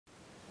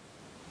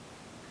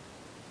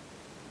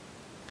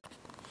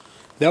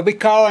They'll be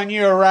calling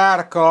you a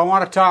radical. I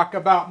want to talk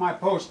about my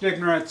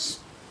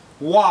post-ignorance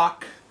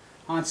walk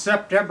on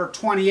September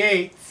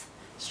 28th,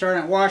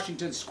 starting at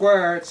Washington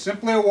Square. It's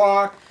simply a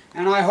walk,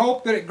 and I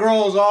hope that it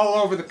grows all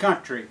over the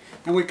country.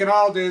 And we can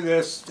all do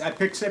this. I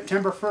picked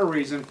September for a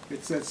reason.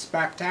 It's a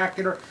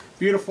spectacular,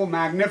 beautiful,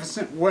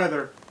 magnificent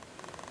weather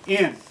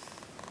in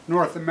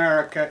North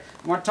America.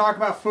 I want to talk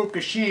about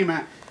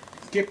Fukushima,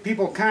 give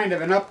people kind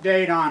of an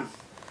update on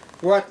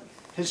what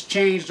has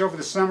changed over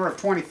the summer of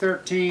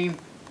 2013.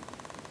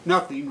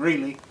 Nothing,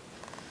 really.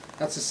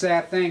 That's the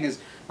sad thing,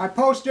 is my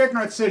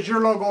post-ignorance says your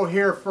logo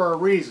here for a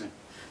reason.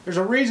 There's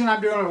a reason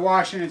I'm doing it at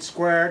Washington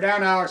Square,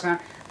 down to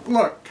Alexander.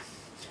 Look,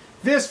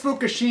 this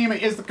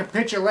Fukushima is the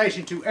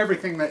capitulation to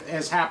everything that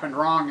has happened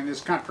wrong in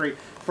this country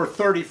for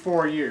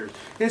 34 years.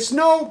 It's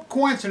no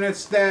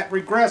coincidence that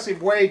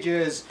regressive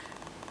wages,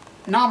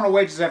 nominal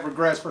wages have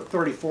regressed for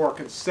 34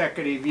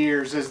 consecutive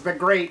years, as the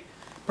great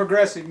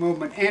progressive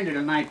movement ended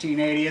in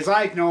 1980. As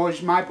I know,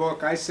 in my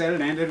book, I said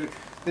it ended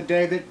the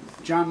day that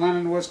John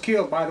Lennon was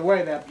killed. By the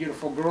way, that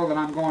beautiful girl that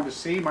I'm going to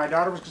see, my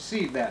daughter was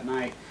conceived that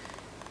night.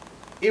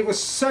 It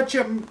was such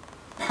a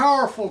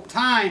powerful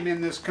time in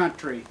this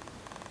country.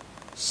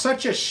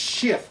 Such a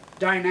shift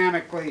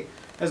dynamically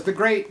as the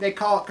great, they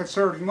call it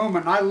conservative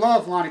movement. And I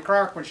love Lonnie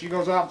Clark when she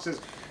goes out and says,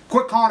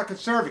 quit calling it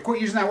conservative,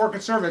 quit using that word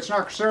conservative, it's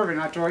not conservative.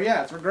 And I told her,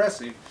 yeah, it's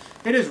regressive.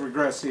 It is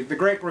regressive, the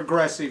great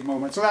regressive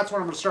movement. So that's what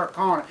I'm going to start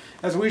calling it.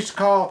 As we used to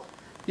call,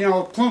 you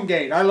know,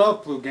 Plumegate. I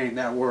love Plumegate,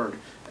 that word.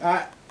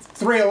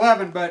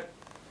 3/11, but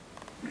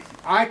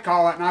I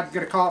call it, and I'm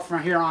going to call it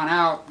from here on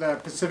out, the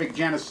Pacific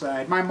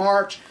Genocide. My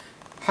March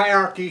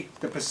hierarchy,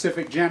 the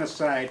Pacific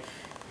Genocide.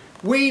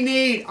 We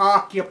need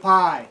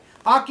Occupy.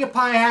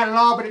 Occupy had it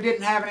all, but it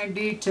didn't have it in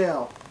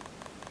detail.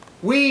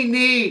 We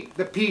need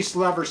the peace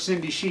lovers,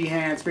 Cindy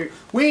Sheehan's people.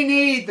 We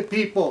need the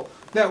people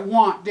that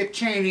want Dick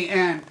Cheney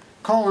and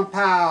Colin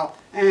Powell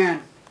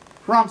and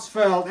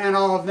Rumsfeld and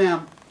all of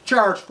them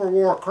charged for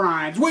war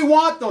crimes. We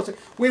want those.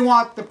 We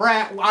want the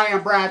I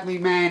am Bradley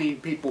Manning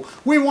people.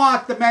 We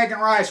want the Megan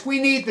Rice. We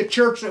need the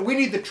church. We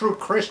need the true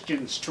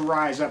Christians to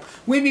rise up.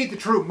 We need the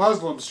true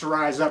Muslims to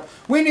rise up.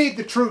 We need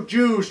the true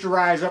Jews to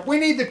rise up. We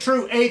need the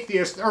true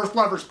atheists, earth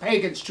lovers,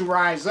 pagans to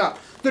rise up.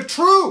 The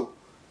true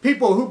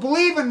people who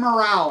believe in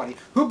morality,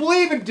 who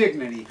believe in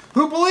dignity,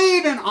 who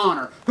believe in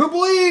honor, who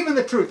believe in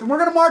the truth. And we're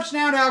going to march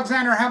down to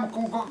Alexander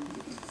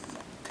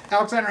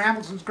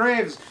Hamilton's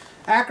graves.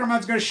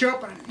 Ackerman's going to show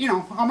up, and, you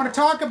know, I'm going to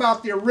talk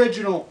about the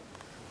original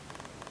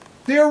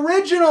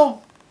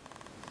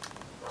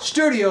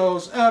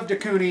studios of de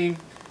Kooning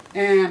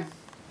and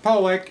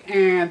Pollock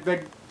and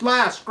the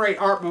last great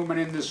art movement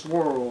in this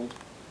world.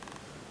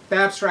 The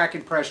abstract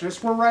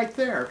impressionists were right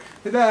there.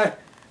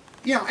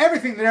 You know,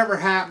 everything that ever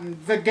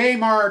happened, the Gay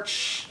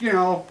March, you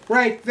know,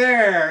 right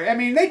there. I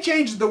mean, they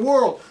changed the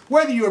world.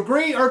 Whether you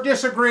agree or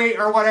disagree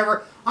or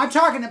whatever, I'm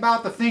talking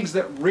about the things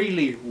that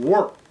really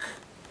work.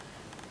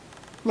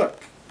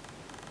 Look,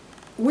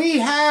 we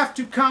have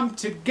to come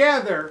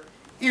together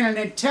in an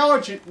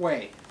intelligent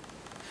way.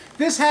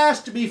 This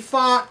has to be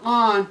fought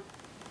on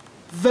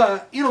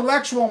the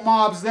intellectual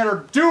mobs that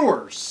are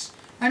doers.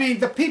 I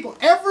mean, the people,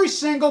 every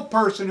single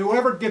person who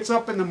ever gets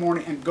up in the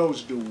morning and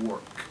goes to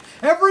work.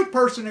 Every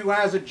person who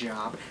has a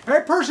job,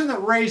 every person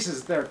that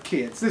raises their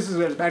kids, this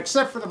is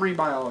except for the marine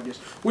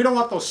biologists. We don't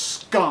want those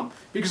scum,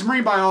 because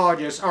marine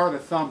biologists are the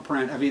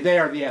thumbprint of you. They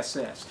are the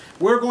SS.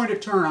 We're going to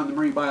turn on the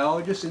marine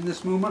biologists in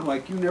this movement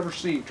like you've never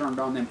seen turned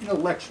on them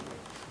intellectually.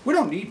 We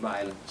don't need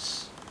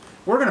violence.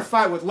 We're going to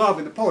fight with love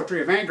and the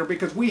poetry of anger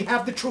because we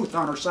have the truth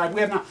on our side.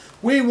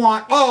 We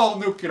want all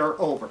nuclear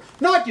over.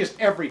 Not just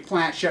every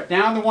plant shut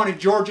down, the one in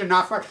Georgia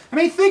not far. I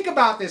mean, think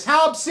about this.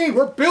 How obscene.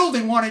 We're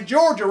building one in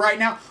Georgia right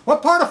now.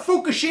 What part of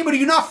Fukushima do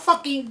you not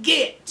fucking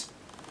get?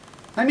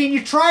 I mean,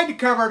 you tried to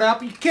cover it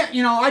up. You can't,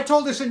 you know, I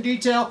told this in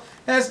detail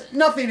as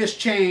nothing has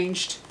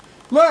changed.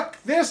 Look,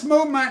 this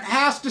movement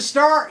has to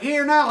start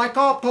here now. I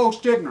call it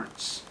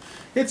post-ignorance.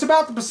 It's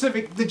about the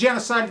Pacific, the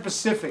genocide of the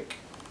Pacific.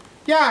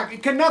 Yeah,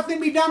 can nothing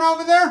be done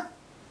over there?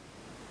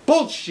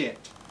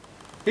 Bullshit.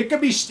 It could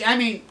be, I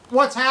mean,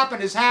 what's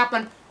happened has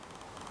happened.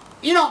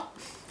 You know,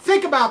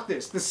 think about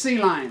this. The sea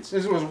lions,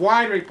 as it was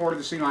widely reported,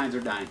 the sea lions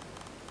are dying.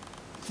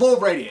 Full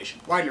of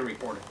radiation, widely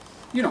reported.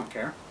 You don't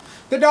care.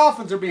 The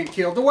dolphins are being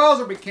killed. The whales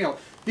are being killed.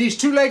 These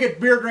two-legged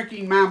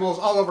beer-drinking mammals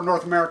all over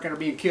North America are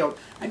being killed.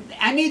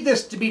 I need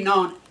this to be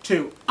known,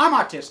 too. I'm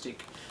autistic.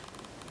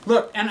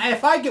 Look, and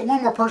if I get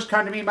one more person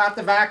come to me about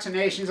the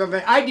vaccinations,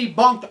 I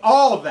debunked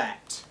all of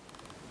that.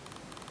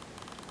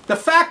 The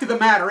fact of the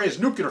matter is,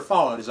 nuclear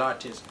fallout is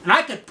autism. And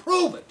I could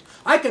prove it.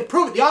 I could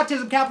prove it. The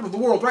autism capital of the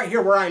world right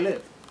here where I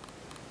live.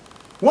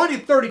 1 in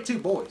 32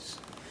 boys.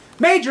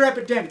 Major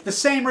epidemic. The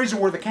same reason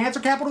we're the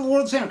cancer capital of the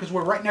world, the same because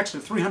we're right next to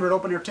 300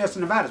 open-air tests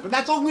in Nevada. But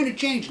that's all going to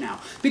change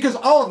now because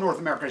all of North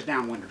America is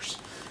downwinders.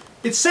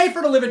 It's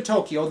safer to live in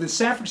Tokyo than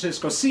San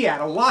Francisco,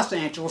 Seattle, Los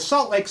Angeles,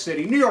 Salt Lake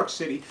City, New York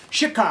City,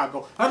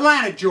 Chicago,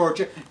 Atlanta,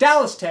 Georgia,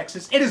 Dallas,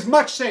 Texas. It is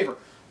much safer.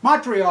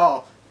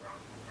 Montreal,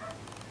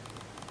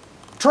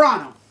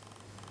 Toronto,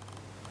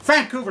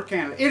 Vancouver,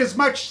 Canada. It is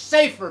much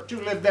safer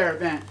to live there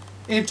than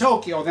in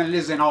Tokyo than it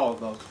is in all of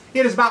those.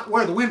 It is about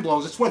where the wind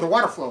blows, it's where the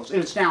water flows,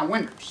 and it's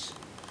downwinders.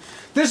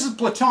 This is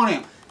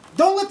plutonium.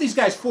 Don't let these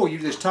guys fool you,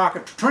 this talk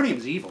of plutonium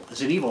is evil.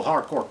 It's an evil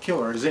hardcore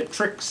killer as it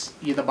tricks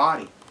you, the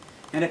body,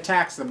 and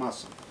attacks the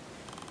muscle.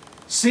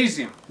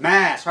 Cesium,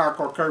 mass,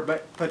 hardcore curve,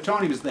 but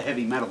plutonium is the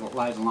heavy metal that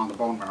lies along the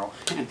bone marrow.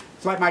 And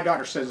it's like my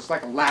daughter says, it's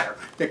like a ladder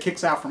that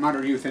kicks out from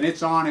under youth, and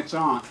it's on, it's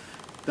on.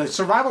 The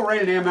survival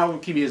rate in AML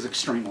leukemia is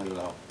extremely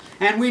low.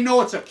 And we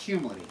know it's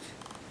accumulative.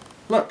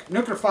 Look,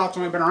 nuclear fallout's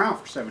only been around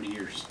for 70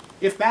 years,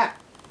 if that.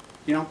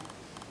 You know,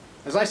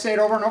 as I say it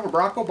over and over,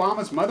 Barack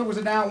Obama's mother was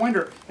a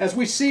downwinder. As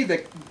we see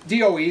the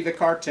DOE, the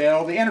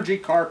cartel, the energy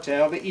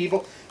cartel, the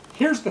evil,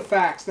 here's the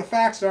facts. The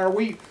facts are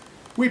we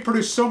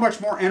produce so much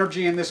more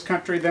energy in this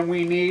country than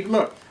we need.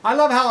 Look, I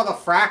love how the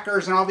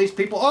frackers and all these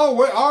people,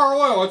 oh, our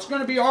oil, it's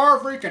going to be our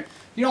freaking,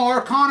 you know, our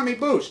economy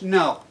boost.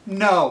 No,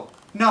 no,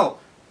 no.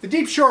 The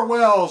deep shore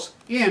wells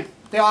in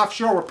the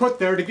offshore were put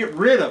there to get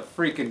rid of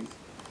freaking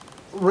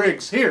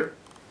rigs here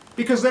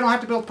because they don't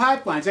have to build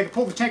pipelines. They can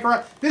pull the tanker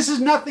out. This is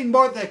nothing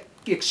but the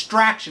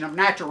extraction of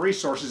natural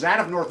resources out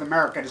of North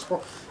America.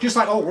 Just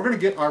like, oh, we're going to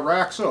get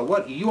Iraq. So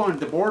what, are you on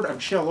the board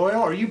of Shell Oil?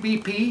 Are you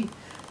BP?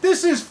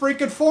 This is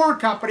freaking foreign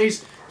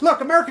companies.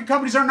 Look, American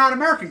companies are not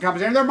American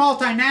companies. They're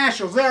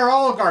multinationals. They're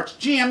oligarchs.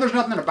 GM, there's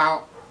nothing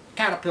about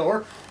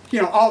Caterpillar.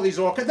 You know, all these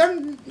oil companies.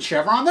 They're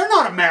Chevron. They're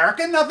not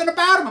American. Nothing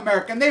about them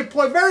American. They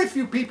employ very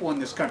few people in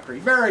this country.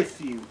 Very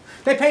few.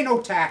 They pay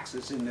no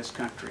taxes in this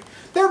country.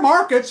 Their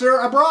markets are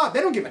abroad.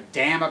 They don't give a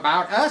damn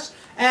about us,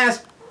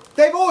 as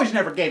they've always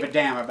never gave a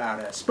damn about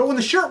us. But when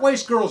the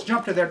shirtwaist girls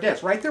jumped to their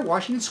deaths, right there,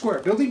 Washington Square,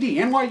 Building D,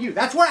 NYU,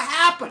 that's what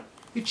happened.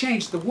 It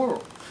changed the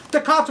world.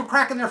 The cops were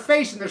cracking their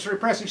face in this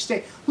repressive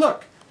state.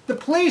 Look, the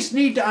police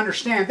need to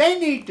understand. They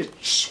need to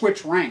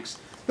switch ranks.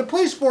 The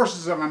police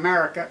forces of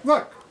America,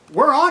 look,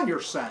 we're on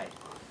your side.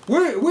 We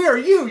are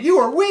you. You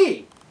are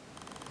we.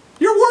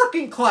 You're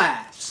working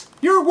class.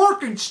 You're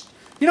working,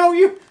 you know,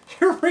 you're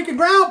freaking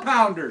ground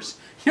pounders.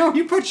 You know,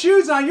 you put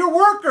shoes on, you're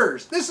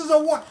workers. This is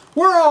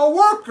we're all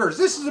workers.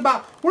 This is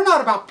about, we're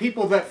not about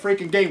people that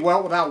freaking gain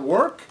wealth without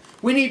work.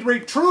 We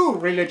need true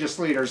religious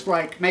leaders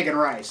like Megan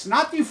Rice.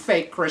 Not you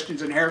fake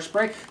Christians in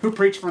hairspray who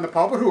preach from the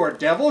pulpit, who are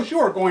devils. You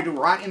are going to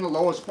rot in the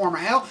lowest form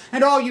of hell.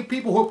 And all you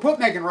people who put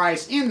Megan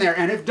Rice in there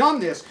and have done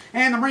this,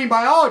 and the marine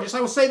biologists, I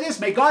will say this,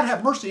 may God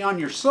have mercy on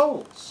your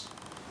souls.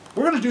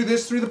 We're going to do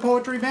this through the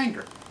poetry of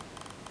anger.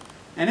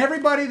 And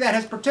everybody that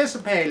has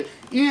participated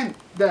in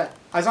the,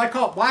 as I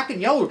call it, black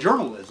and yellow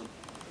journalism,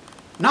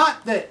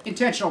 not the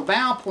intentional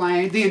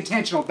downplaying, the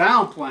intentional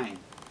downplaying.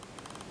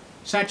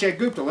 Sanjay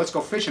Gupta, let's go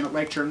fishing at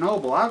Lake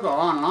Chernobyl. I'll go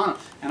on,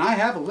 and I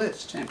have a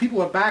list, and people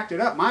have backed it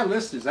up. My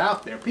list is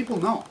out there.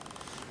 People know.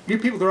 You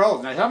people, they're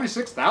all, how many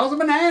 6,000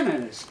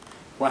 bananas?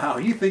 Wow,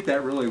 you think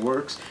that really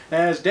works?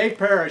 As Dave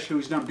Parrish,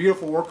 who's done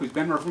beautiful work, who's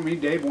been there for me,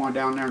 Dave won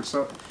down there,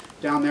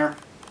 down there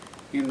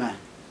in the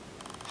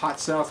hot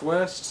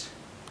Southwest.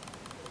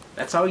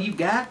 That's all you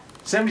got?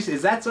 70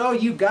 says, that's all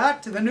you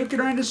got to the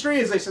nuclear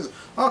industry? As they says,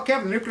 oh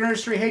Kevin, the nuclear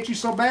industry hates you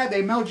so bad,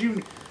 they mailed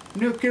you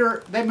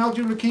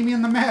leukemia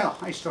in the mail.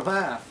 I used to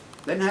laugh.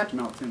 They didn't have to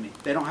mail it to me.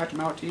 They don't have to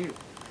mail it to you.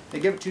 They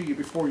give it to you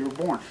before you were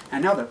born.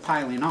 And now they're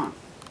piling on.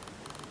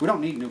 We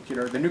don't need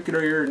nuclear. The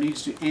nuclear era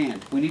needs to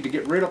end. We need to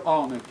get rid of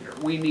all nuclear.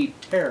 We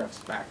need tariffs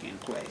back in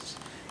place.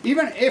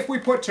 Even if we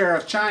put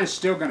tariffs, China's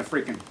still going to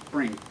freaking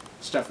bring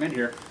stuff in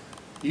here.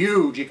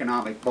 Huge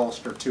economic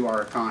bolster to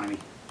our economy.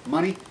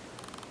 Money.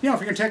 You know,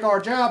 if you're going to take all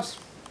our jobs,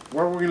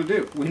 what are we going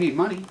to do? We need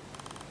money.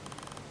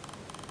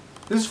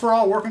 This is for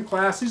all working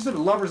class. These are the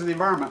lovers of the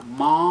environment.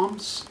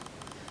 Moms,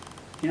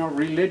 you know,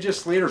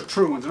 religious leaders,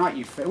 true ones, not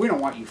you. We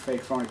don't want you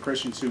fake, phony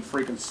Christians who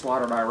freaking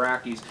slaughtered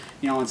Iraqis,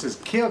 you know, and says,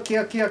 kill,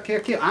 kill, kill, kill,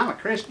 kill. I'm a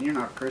Christian. You're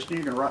not a Christian.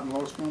 You're going to rot in the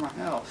lowest form of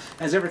hell.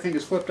 As everything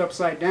is flipped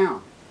upside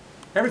down.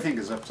 Everything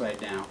is upside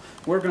down.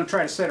 We're going to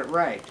try to set it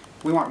right.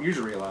 We want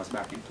usury laws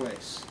back in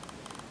place.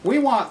 We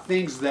want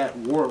things that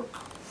work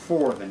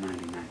for the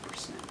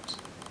 99%.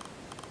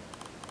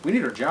 We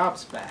need our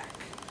jobs back.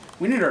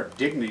 We need our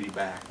dignity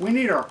back. We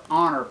need our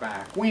honor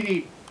back. We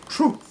need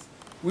truth.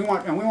 We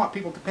want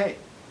people to pay.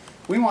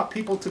 We want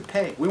people to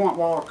pay. We want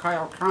all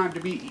crime to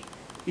be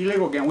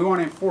illegal again. We want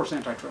to enforce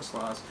antitrust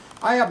laws.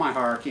 I have my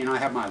hierarchy and I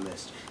have my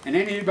list. And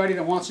anybody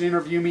that wants to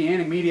interview me,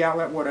 any media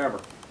outlet, whatever,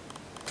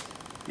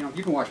 you know,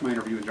 you can watch my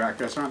interview with Jack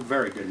Dresser. I'm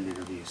very good in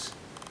interviews.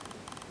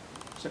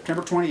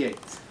 September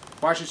 28th,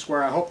 Washington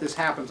Square. I hope this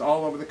happens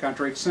all over the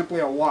country. It's simply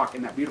a walk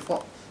in that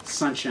beautiful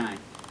sunshine.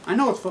 I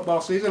know it's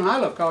football season, and I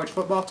love college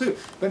football too,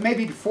 but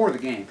maybe before the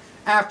game,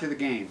 after the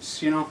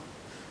games, you know.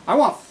 I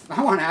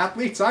want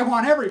athletes, I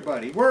want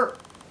everybody. We're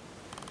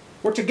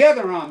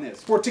together on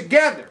this. We're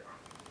together.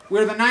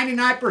 We're the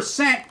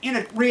 99% in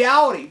a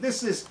reality.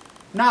 This is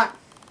not,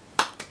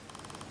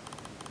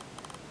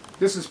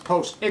 this is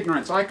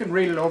post-ignorance. I can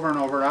read it over and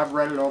over. I've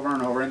read it over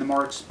and over in the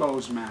more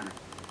exposed manner.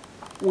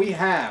 We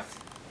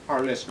have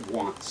our list of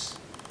wants,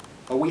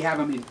 but we have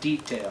them in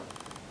detail.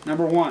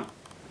 Number one,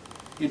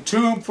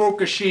 entomb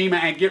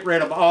Fukushima and get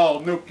rid of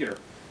all nuclear.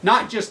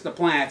 Not just the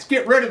plants.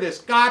 Get rid of this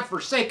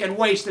godforsaken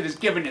waste that is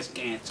giving us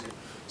cancer.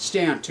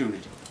 Stay on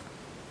tuned.